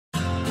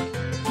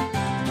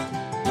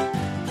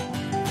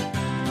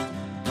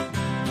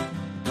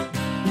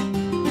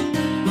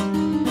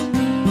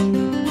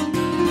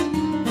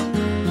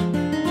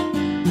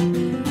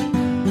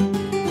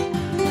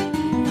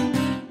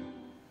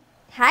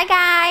Hi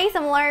guys,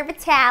 I'm Laura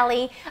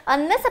Vitale.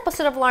 On this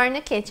episode of Laura in the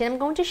Kitchen, I'm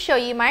going to show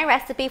you my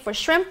recipe for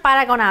shrimp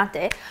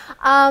Oreganata.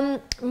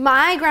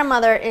 My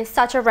grandmother is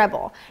such a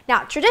rebel.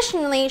 Now,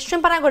 traditionally,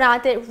 shrimp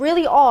Oreganata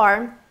really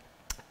are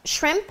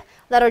shrimp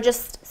that are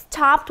just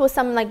topped with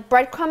some like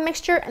breadcrumb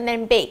mixture and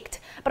then baked.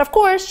 But of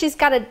course, she's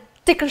got to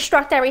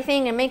deconstruct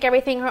everything and make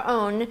everything her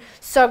own.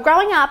 So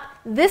growing up,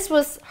 this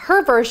was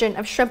her version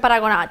of shrimp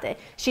Oreganata.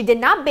 She did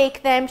not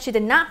bake them, she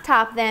did not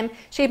top them,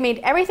 she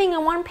made everything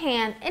in one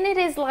pan, and it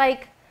is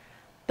like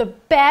the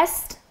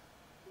best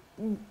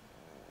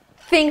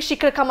thing she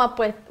could come up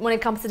with when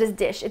it comes to this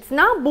dish. It's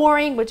not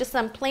boring, but just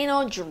some plain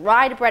old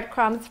dried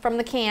breadcrumbs from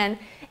the can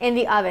in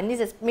the oven. These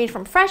are made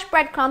from fresh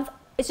breadcrumbs.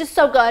 It's just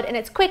so good, and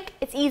it's quick,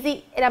 it's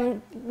easy, and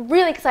I'm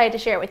really excited to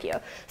share it with you.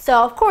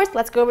 So of course,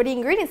 let's go over the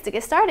ingredients to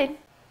get started.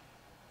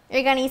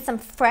 You're going to need some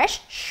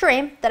fresh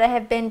shrimp that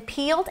have been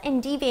peeled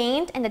and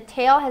deveined and the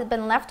tail has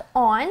been left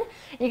on.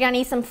 You're going to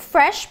need some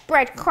fresh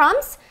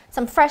breadcrumbs,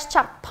 some fresh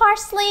chopped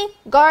parsley,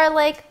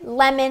 garlic,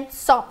 lemon,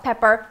 salt,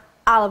 pepper,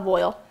 olive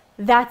oil.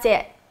 That's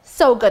it.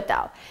 So good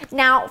though.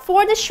 Now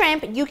for the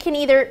shrimp, you can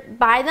either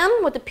buy them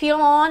with the peel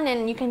on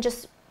and you can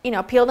just,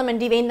 peel them and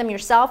devein them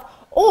yourself,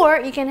 or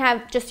you can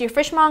have just your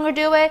fishmonger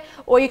do it,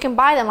 or you can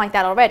buy them like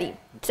that already.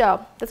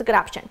 So that's a good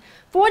option.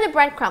 For the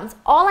breadcrumbs,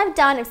 all I've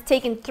done is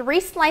taken 3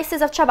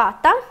 slices of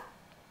ciabatta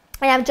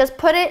and I've just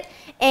put it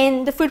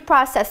in the food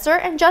processor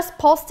and just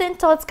pulsed it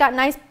until it's got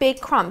nice big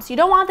crumbs. You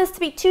don't want this to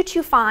be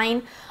too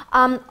fine,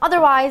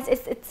 otherwise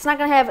it's not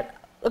going to have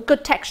a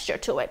good texture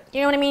to it.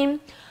 You know what I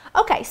mean?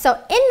 Okay, so in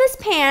this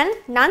pan,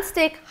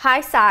 non-stick,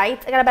 high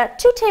sides, I got about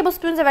 2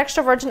 tablespoons of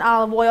extra virgin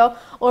olive oil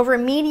over a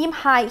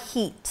medium-high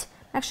heat.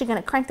 I'm actually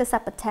going to crank this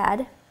up a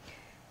tad.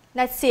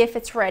 Let's see if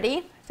it's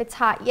ready. If it's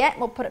hot yet,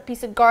 we'll put a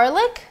piece of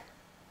garlic.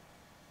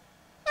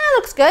 That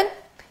looks good.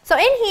 So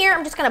in here,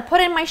 I'm just going to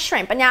put in my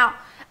shrimp. And now,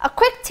 a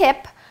quick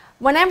tip,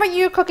 whenever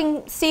you're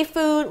cooking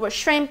seafood or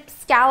shrimp,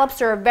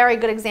 scallops are a very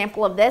good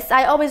example of this.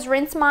 I always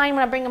rinse mine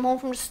when I bring them home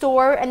from the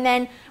store, and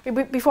then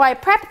before I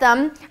prep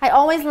them, I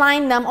always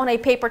line them on a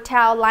paper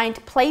towel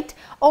lined plate,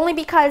 only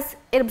because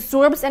it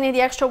absorbs any of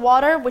the extra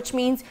water, which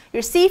means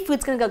your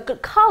seafood's going to get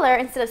good color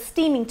instead of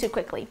steaming too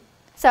quickly.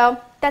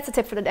 So that's a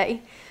tip for the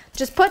day.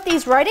 Just put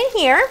these right in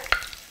here.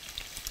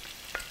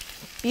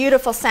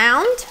 Beautiful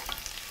sound.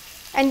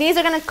 And these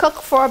are going to cook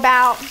for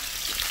about 2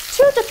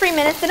 to 3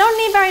 minutes. They don't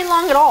need very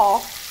long at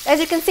all. As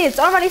you can see, it's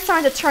already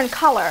starting to turn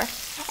color.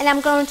 And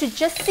I'm going to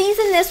just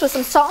season this with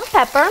some salt and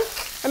pepper.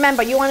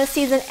 Remember, you want to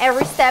season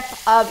every step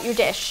of your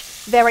dish.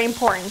 Very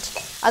important.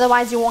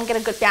 Otherwise, you won't get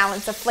a good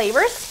balance of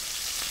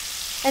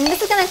flavors. And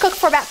this is going to cook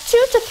for about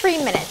 2 to 3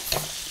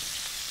 minutes.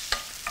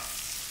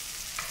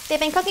 They've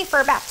been cooking for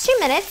about 2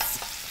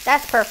 minutes.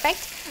 That's perfect.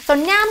 So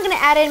now I'm going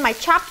to add in my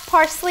chopped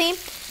parsley,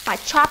 my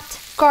chopped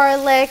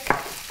garlic,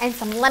 and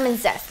some lemon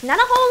zest. Not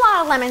a whole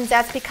lot of lemon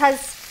zest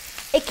because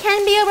it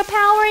can be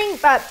overpowering,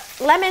 but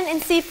lemon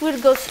and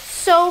seafood goes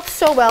so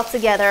well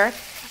together.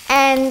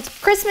 And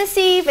Christmas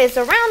Eve is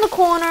around the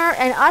corner,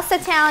 and us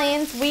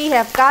Italians, we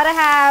have got to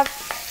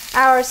have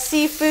our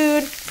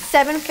seafood,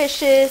 7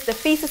 fishes, the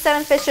Feast of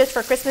 7 Fishes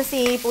for Christmas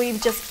Eve.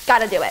 We've just got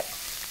to do it.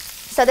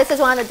 So this is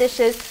one of the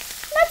dishes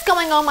that's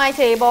going on my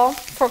table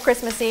for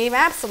Christmas Eve,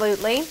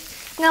 absolutely.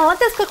 I'm going to let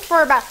this cook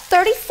for about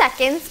 30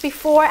 seconds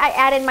before I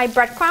add in my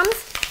breadcrumbs,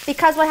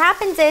 because what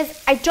happens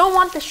is I don't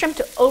want the shrimp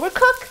to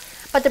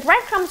overcook, but the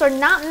breadcrumbs are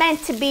not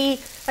meant to be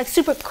like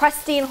super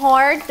crusty and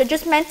hard. They're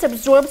just meant to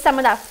absorb some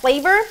of that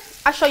flavor.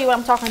 I'll show you what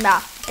I'm talking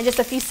about in just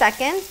a few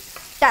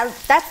seconds.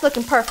 That's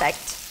looking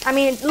perfect. I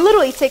mean, it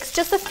literally takes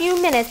just a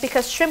few minutes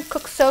because shrimp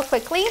cooks so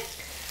quickly.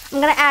 I'm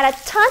going to add a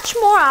touch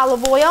more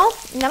olive oil,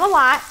 not a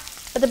lot,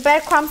 but the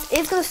breadcrumbs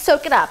is going to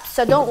soak it up,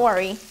 so don't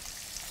worry.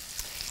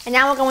 And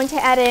now we're going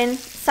to add in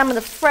some of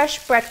the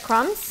fresh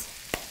breadcrumbs.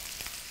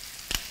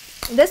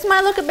 This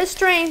might look a bit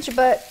strange,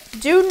 but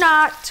do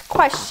not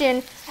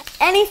question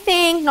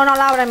anything Nonna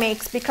Laura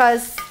makes,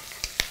 because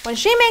when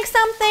she makes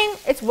something,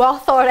 it's well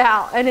thought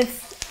out, and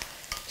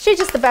she's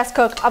just the best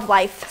cook of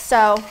life.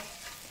 So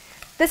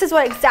this is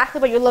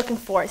exactly what you're looking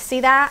for. See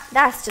that?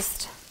 That's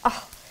just,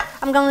 oh.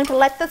 I'm going to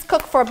let this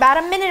cook for about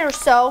a minute or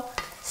so,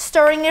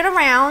 stirring it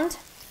around.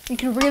 You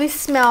can really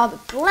smell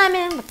the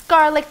lemon, the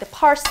garlic, the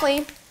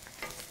parsley.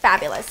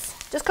 Fabulous.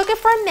 Just cook it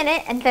for a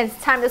minute and then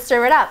it's time to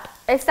stir it up.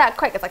 It's that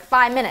quick, it's like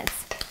 5 minutes.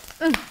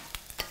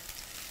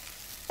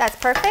 That's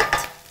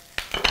perfect.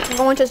 I'm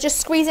going to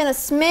just squeeze in a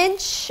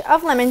smidge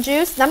of lemon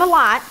juice, not a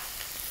lot,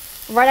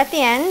 right at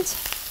the end.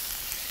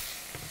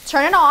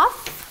 Turn it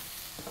off.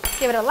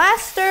 Give it a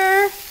last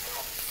stir.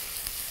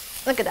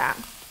 Look at that.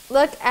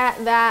 Look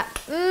at that.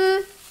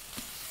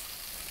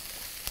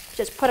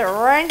 Just put it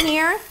right in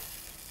here.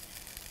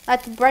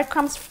 Let the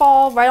breadcrumbs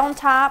fall right on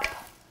top.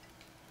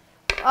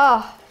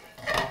 Oh.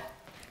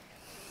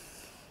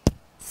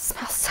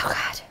 Smells so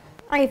good.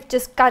 I've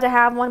just got to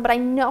have one, but I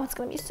know it's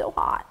going to be so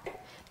hot. I'm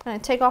going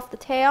to take off the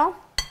tail.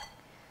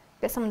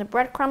 Get some of the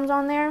breadcrumbs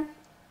on there.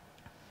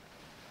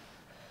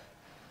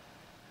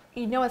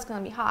 You know it's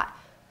going to be hot.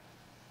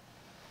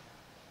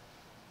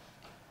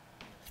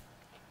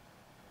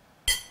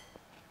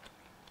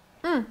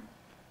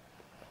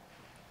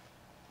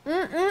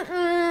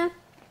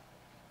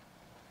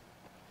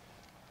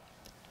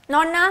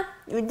 Nonna,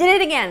 you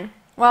did it again.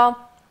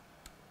 Well,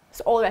 it's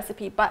an old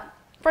recipe, but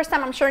first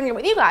time I'm sharing it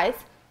with you guys.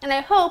 And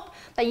I hope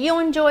that you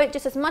enjoy it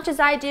just as much as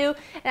I do.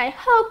 And I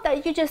hope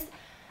that you just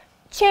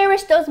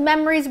cherish those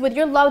memories with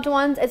your loved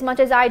ones as much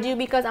as I do,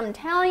 because I'm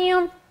telling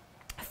you,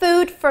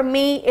 food for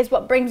me is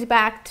what brings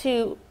back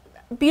to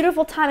a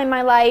beautiful time in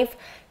my life.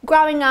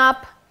 Growing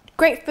up,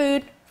 great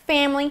food,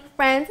 family,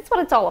 friends, that's what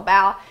it's all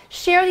about.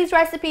 Share these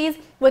recipes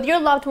with your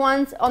loved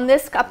ones on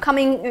this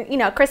upcoming,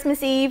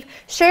 Christmas Eve.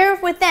 Share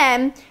with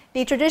them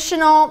the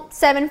traditional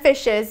 7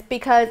 fishes,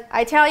 because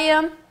I tell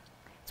you,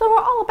 it's what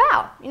we're all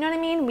about. You know what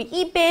I mean? We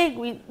eat big,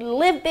 we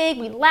live big,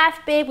 we laugh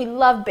big, we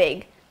love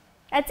big.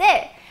 That's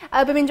it. I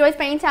hope you enjoyed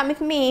spending time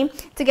with me.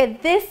 To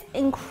get this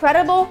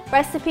incredible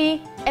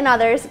recipe and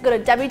others, go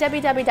to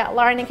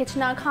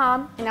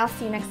www.laureninthekitchen.com, and I'll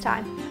see you next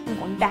time. I'm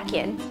going back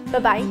in.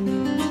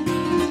 Bye-bye.